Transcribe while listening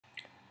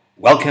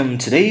Welcome.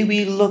 Today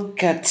we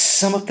look at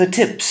some of the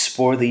tips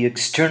for the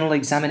external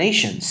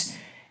examinations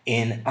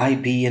in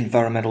IB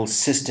environmental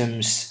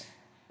systems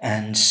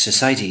and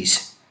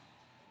societies.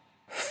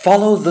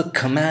 Follow the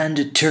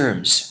command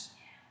terms.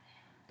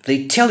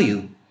 They tell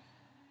you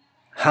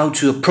how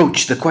to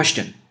approach the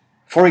question.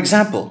 For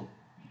example,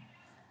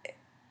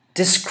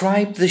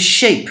 describe the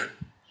shape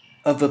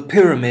of a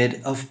pyramid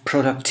of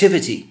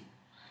productivity.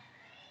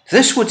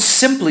 This would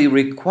simply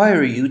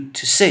require you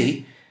to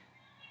say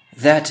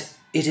that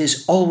it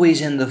is always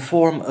in the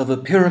form of a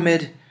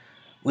pyramid,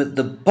 with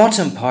the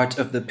bottom part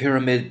of the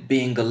pyramid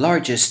being the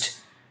largest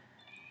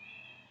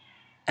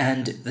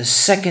and the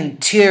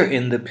second tier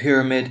in the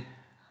pyramid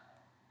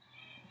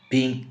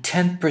being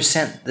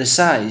 10% the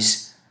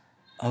size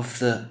of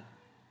the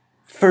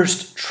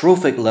first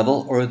trophic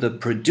level or the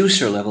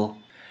producer level,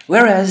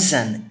 whereas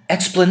an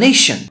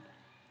explanation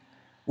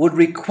would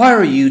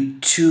require you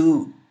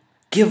to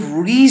give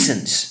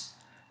reasons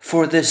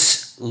for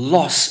this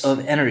loss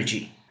of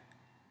energy.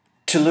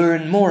 To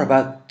learn more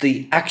about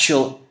the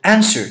actual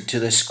answer to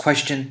this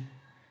question,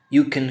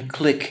 you can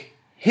click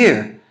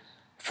here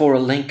for a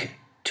link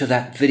to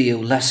that video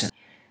lesson.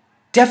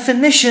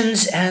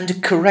 Definitions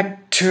and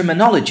correct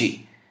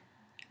terminology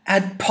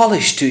add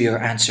polish to your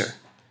answer.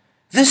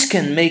 This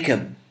can make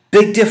a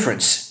big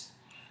difference.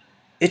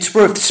 It's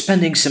worth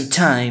spending some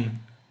time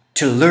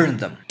to learn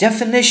them.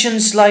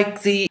 Definitions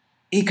like the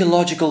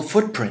ecological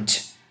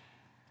footprint,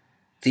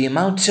 the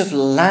amount of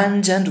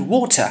land and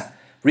water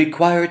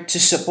required to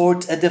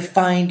support a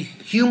defined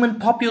human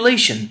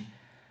population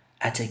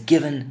at a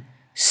given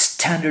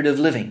standard of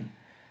living.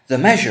 The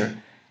measure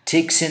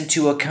takes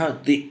into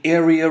account the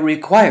area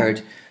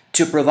required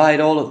to provide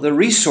all of the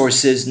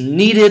resources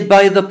needed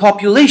by the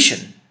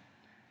population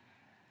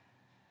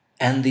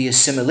and the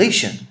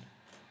assimilation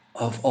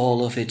of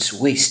all of its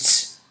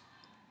wastes.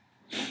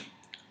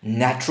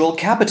 Natural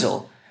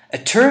capital, a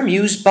term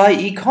used by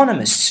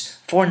economists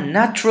for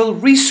natural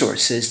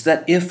resources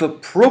that, if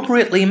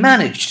appropriately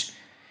managed,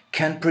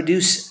 can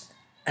produce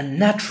a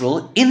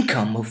natural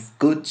income of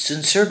goods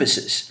and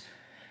services.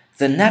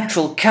 The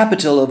natural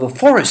capital of a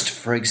forest,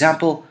 for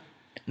example,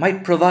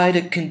 might provide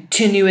a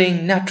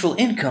continuing natural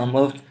income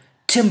of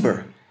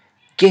timber,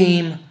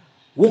 game,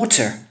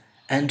 water,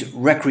 and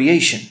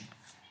recreation.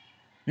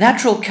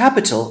 Natural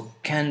capital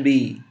can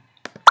be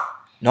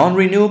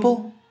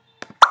non-renewable,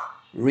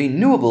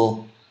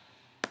 renewable,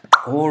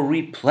 or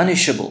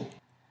replenishable.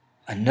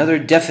 Another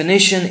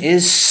definition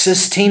is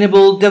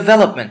sustainable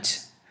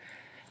development.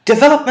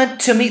 Development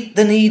to meet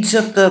the needs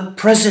of the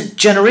present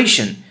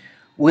generation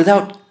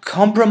without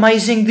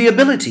compromising the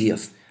ability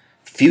of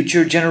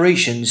future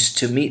generations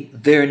to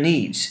meet their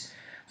needs.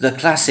 The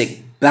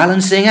classic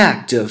balancing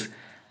act of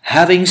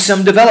having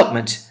some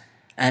development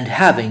and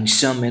having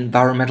some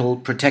environmental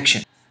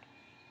protection.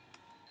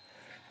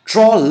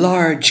 Draw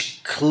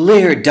large,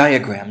 clear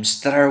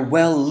diagrams that are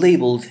well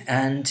labeled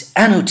and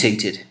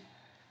annotated.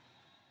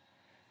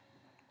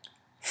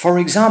 For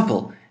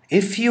example,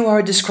 if you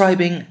are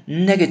describing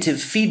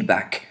negative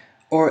feedback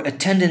or a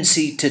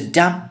tendency to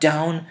damp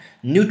down,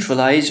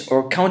 neutralize,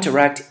 or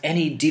counteract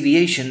any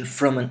deviation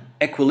from an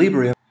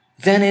equilibrium,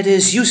 then it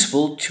is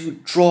useful to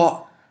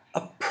draw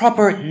a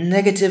proper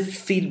negative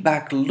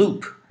feedback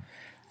loop.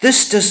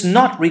 This does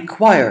not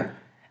require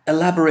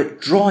elaborate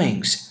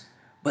drawings,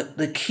 but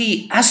the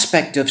key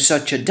aspect of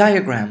such a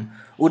diagram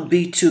would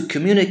be to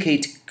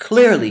communicate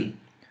clearly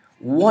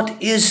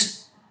what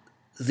is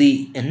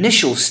the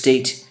initial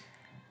state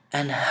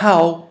and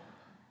how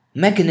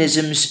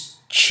mechanisms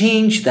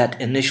change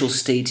that initial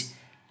state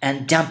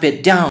and damp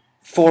it down.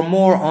 For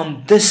more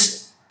on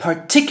this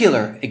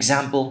particular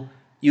example,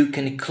 you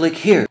can click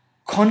here.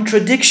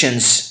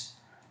 Contradictions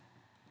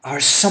are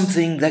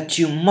something that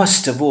you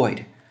must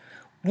avoid.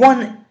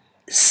 One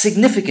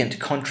significant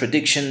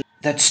contradiction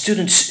that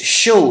students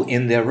show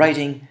in their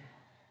writing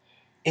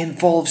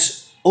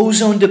involves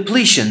ozone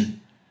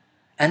depletion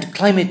and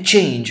climate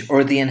change,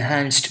 or the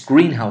enhanced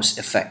greenhouse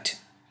effect.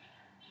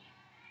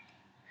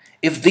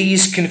 If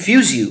these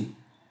confuse you,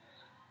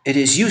 it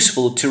is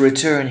useful to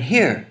return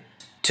here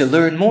to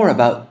learn more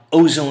about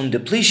ozone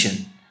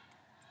depletion,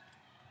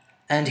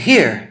 and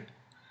here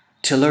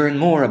to learn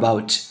more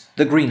about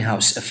the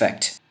greenhouse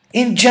effect.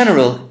 In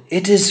general,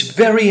 it is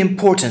very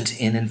important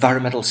in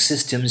environmental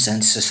systems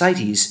and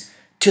societies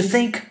to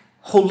think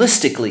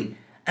holistically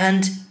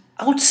and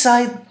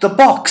outside the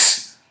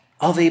box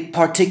of a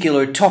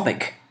particular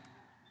topic.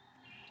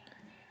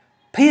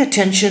 Pay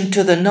attention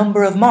to the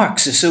number of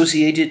marks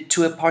associated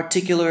to a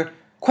particular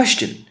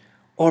question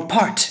or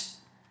part.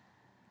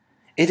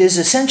 It is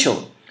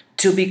essential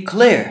to be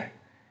clear,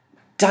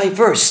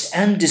 diverse,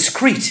 and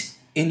discreet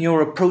in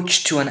your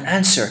approach to an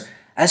answer,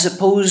 as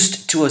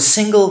opposed to a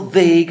single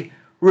vague,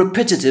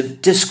 repetitive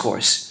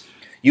discourse.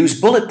 Use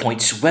bullet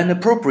points when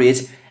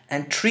appropriate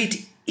and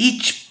treat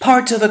each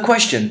part of a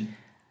question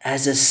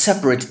as a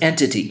separate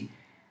entity.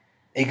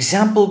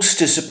 Examples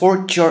to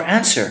support your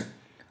answer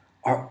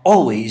are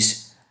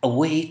always a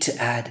way to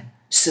add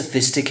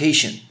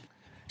sophistication.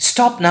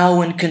 Stop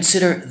now and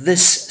consider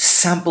this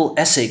sample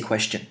essay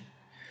question.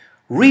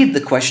 Read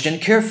the question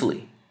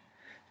carefully.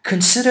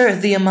 Consider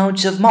the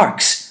amount of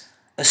marks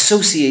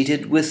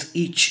associated with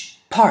each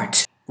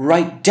part.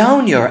 Write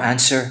down your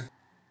answer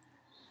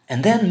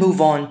and then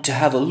move on to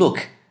have a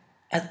look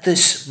at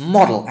this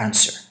model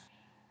answer.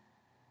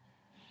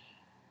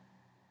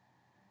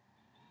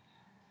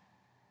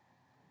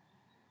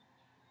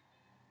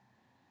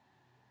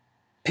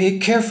 Pay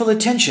careful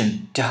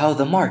attention to how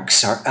the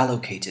marks are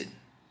allocated.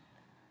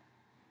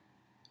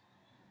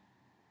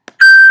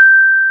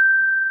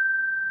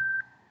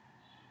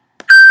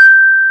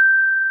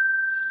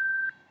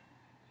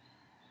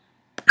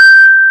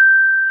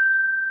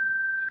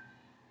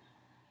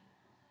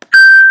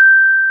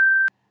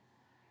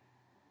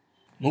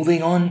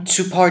 Moving on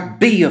to part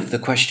B of the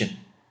question.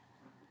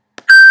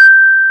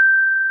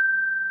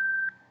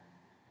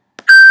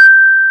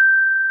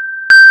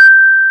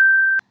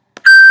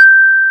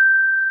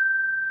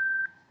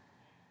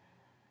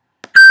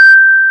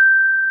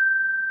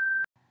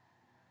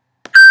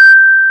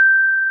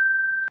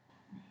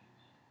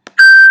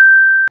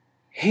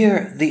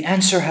 Here, the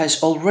answer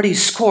has already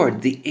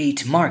scored the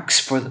 8 marks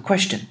for the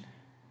question,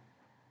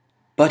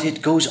 but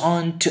it goes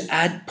on to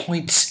add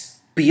points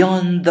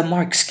beyond the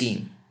mark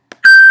scheme.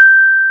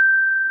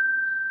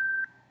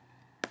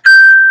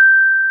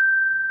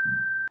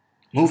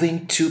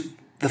 Moving to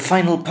the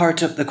final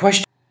part of the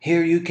question,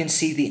 here you can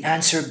see the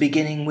answer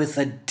beginning with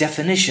a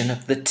definition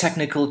of the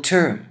technical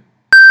term.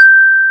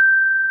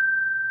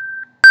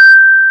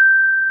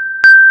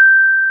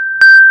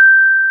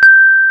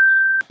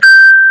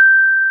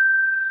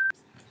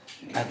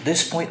 At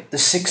this point, the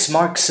 6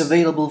 marks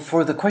available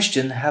for the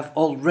question have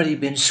already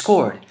been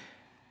scored,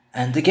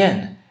 and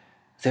again,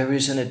 there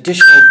is an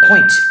additional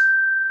point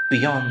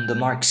beyond the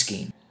mark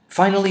scheme.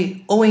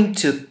 Finally, owing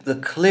to the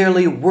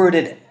clearly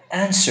worded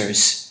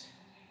answers,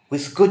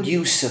 with good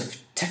use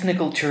of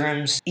technical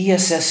terms,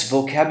 ESS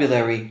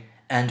vocabulary,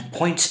 and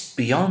points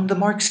beyond the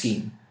mark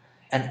scheme,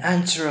 an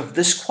answer of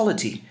this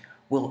quality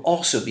will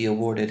also be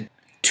awarded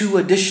 2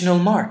 additional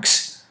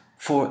marks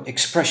for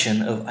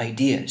expression of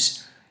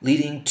ideas,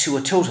 leading to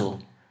a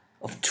total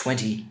of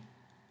 20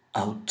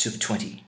 out of 20.